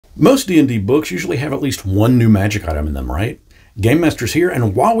Most D&D books usually have at least one new magic item in them, right? GameMasters here,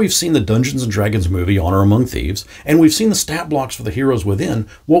 and while we've seen the Dungeons & Dragons movie, Honor Among Thieves, and we've seen the stat blocks for the heroes within,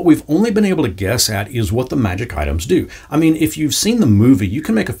 what we've only been able to guess at is what the magic items do. I mean, if you've seen the movie, you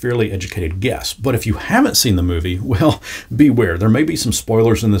can make a fairly educated guess, but if you haven't seen the movie, well, beware. There may be some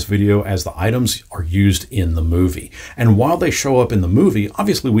spoilers in this video as the items are used in the movie. And while they show up in the movie,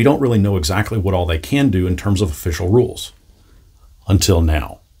 obviously we don't really know exactly what all they can do in terms of official rules. Until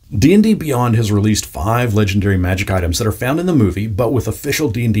now. D&D Beyond has released 5 legendary magic items that are found in the movie, but with official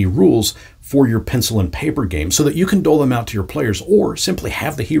D&D rules for your pencil and paper game so that you can dole them out to your players or simply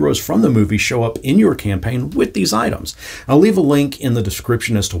have the heroes from the movie show up in your campaign with these items. I'll leave a link in the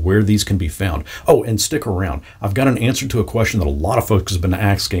description as to where these can be found. Oh, and stick around. I've got an answer to a question that a lot of folks have been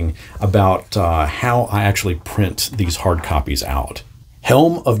asking about how I actually print these hard copies out.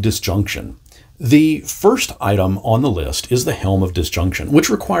 Helm of Disjunction. The first item on the list is the Helm of Disjunction,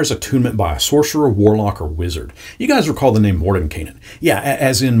 which requires attunement by a sorcerer, warlock, or wizard. You guys recall the name Mordenkainen. Yeah,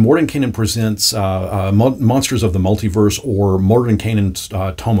 as in Mordenkainen presents Monsters of the Multiverse or Mordenkainen's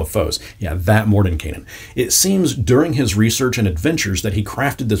Tome of Foes. Yeah, that Mordenkainen. It seems during his research and adventures that he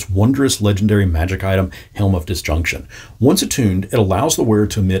crafted this wondrous legendary magic item, Helm of Disjunction. Once attuned, it allows the wearer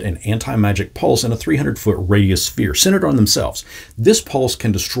to emit an anti-magic pulse in a 300-foot radius sphere centered on themselves. This pulse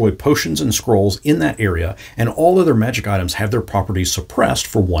can destroy potions and scrolls in that area, and all other magic items have their properties suppressed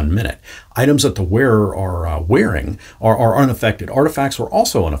for 1 minute. Items that the wearer are wearing are unaffected. Artifacts are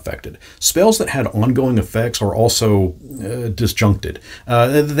also unaffected. Spells that had ongoing effects are also disjuncted.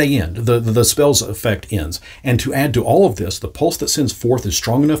 They end. The spell's effect ends. And to add to all of this, the pulse that sends forth is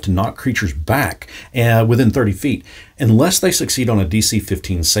strong enough to knock creatures back within 30 feet, unless they succeed on a DC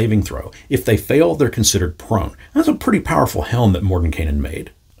 15 saving throw. If they fail, they're considered prone. That's a pretty powerful helm that Mordenkainen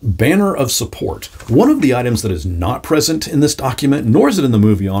made. Banner of Support. One of the items that is not present in this document, nor is it in the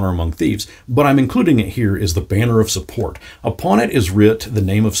movie Honor Among Thieves, but I'm including it here, is the Banner of Support. Upon it is writ the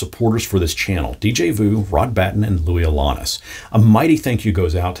name of supporters for this channel, DJ Vu, Rod Batten, and Louis Alanis. A mighty thank you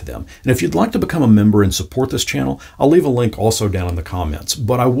goes out to them. And if you'd like to become a member and support this channel, I'll leave a link also down in the comments.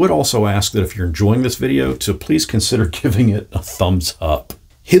 But I would also ask that if you're enjoying this video, to please consider giving it a thumbs up.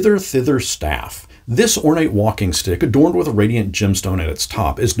 Hither-Thither Staff. This ornate walking stick, adorned with a radiant gemstone at its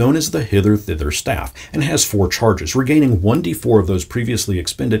top, is known as the Hither-Thither Staff and has 4 charges, regaining 1d4 of those previously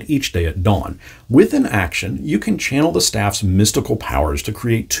expended each day at dawn. With an action, you can channel the staff's mystical powers to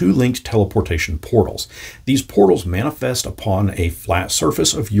create 2 linked teleportation portals. These portals manifest upon a flat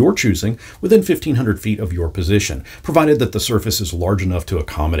surface of your choosing within 1,500 feet of your position, provided that the surface is large enough to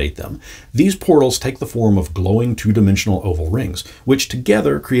accommodate them. These portals take the form of glowing 2-dimensional oval rings, which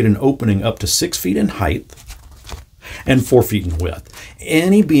together create an opening up to 6 feet in height and 4 feet in width.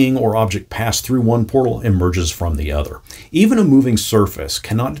 Any being or object passed through one portal emerges from the other. Even a moving surface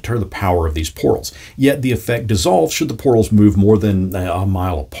cannot deter the power of these portals, yet the effect dissolves should the portals move more than a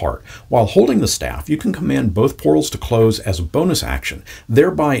mile apart. While holding the staff, you can command both portals to close as a bonus action,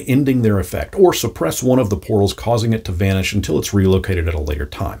 thereby ending their effect, or suppress one of the portals, causing it to vanish until it's relocated at a later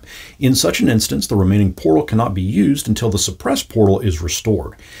time. In such an instance, the remaining portal cannot be used until the suppressed portal is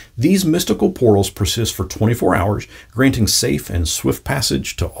restored. These mystical portals persist for 24 hours, granting safe and swift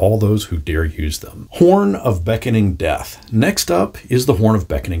passage to all those who dare use them. Horn of Beckoning Death. Next up is the Horn of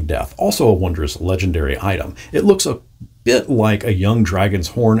Beckoning Death, also a wondrous legendary item. It looks a bit like a young dragon's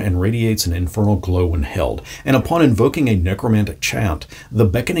horn and radiates an infernal glow when held. And upon invoking a necromantic chant, the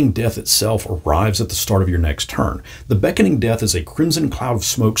Beckoning Death itself arrives at the start of your next turn. The Beckoning Death is a crimson cloud of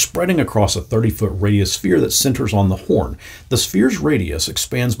smoke spreading across a 30-foot radius sphere that centers on the horn. The sphere's radius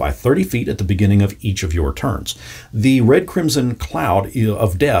expands by 30 feet at the beginning of each of your turns. The red-crimson cloud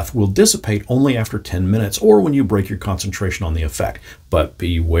of death will dissipate only after 10 minutes or when you break your concentration on the effect. But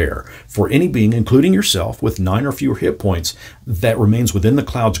beware, for any being, including yourself, with 9 or fewer hit points that remains within the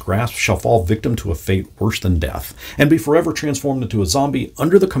cloud's grasp shall fall victim to a fate worse than death, and be forever transformed into a zombie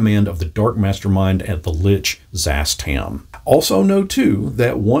under the command of the dark mastermind and the Lich Zastam. Also know too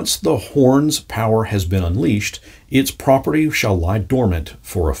that once the horn's power has been unleashed, its property shall lie dormant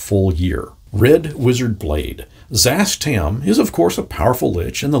for a full year. Red Wizard Blade. Zastam is of course a powerful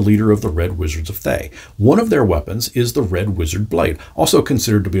lich and the leader of the Red Wizards of Thay. One of their weapons is the Red Wizard Blade, also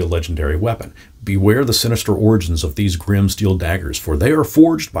considered to be a legendary weapon. Beware the sinister origins of these grim steel daggers, for they are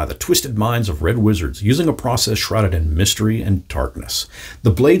forged by the twisted minds of red wizards, using a process shrouded in mystery and darkness. The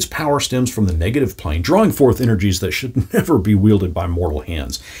blade's power stems from the negative plane, drawing forth energies that should never be wielded by mortal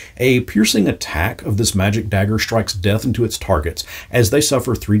hands. A piercing attack of this magic dagger strikes death into its targets, as they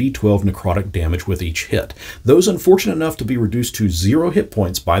suffer 3d12 necrotic damage with each hit. Those unfortunate enough to be reduced to 0 hit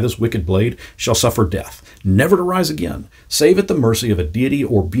points by this wicked blade shall suffer death, never to rise again, save at the mercy of a deity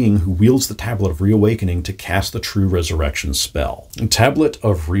or being who wields the Tablet of Reawakening to cast the true resurrection spell. Tablet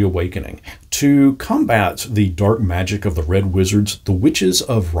of Reawakening. To combat the dark magic of the red wizards, the witches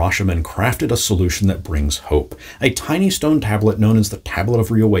of Rashomon crafted a solution that brings hope. A tiny stone tablet known as the Tablet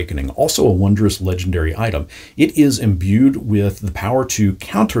of Reawakening, also a wondrous legendary item. It is imbued with the power to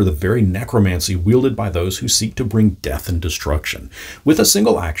counter the very necromancy wielded by those who seek to bring death and destruction. With a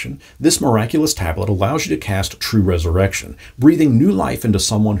single action, this miraculous tablet allows you to cast True Resurrection, breathing new life into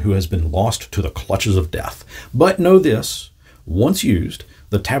someone who has been lost to the clutches of death. But know this, once used,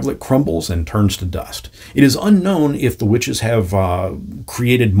 the tablet crumbles and turns to dust. It is unknown if the witches have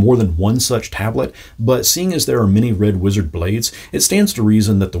created more than one such tablet, but seeing as there are many red wizard blades, it stands to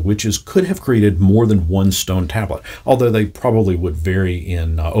reason that the witches could have created more than one stone tablet, although they probably would vary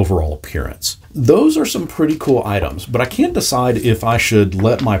in overall appearance. Those are some pretty cool items, but I can't decide if I should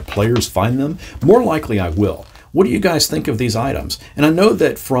let my players find them. More likely I will. What do you guys think of these items? And I know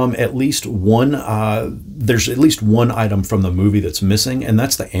that from at least one, there's at least one item from the movie that's missing, and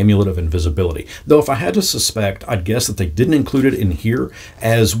that's the Amulet of Invisibility. Though if I had to suspect, I'd guess that they didn't include it in here,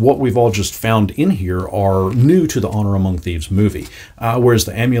 as what we've all just found in here are new to the Honor Among Thieves movie. Whereas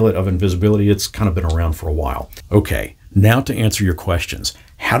the Amulet of Invisibility, it's kind of been around for a while. Okay, now to answer your questions.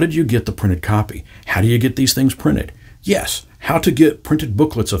 How did you get the printed copy? How do you get these things printed? Yes, how to get printed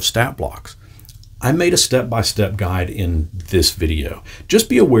booklets of stat blocks. I made a step-by-step guide in this video. Just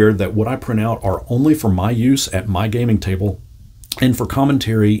be aware that what I print out are only for my use at my gaming table and for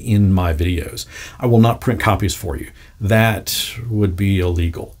commentary in my videos. I will not print copies for you. That would be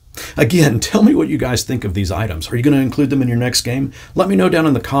illegal. Again, tell me what you guys think of these items. Are you going to include them in your next game? Let me know down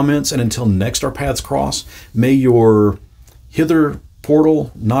in the comments, and until next our paths cross, may your hither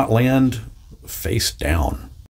portal not land face down.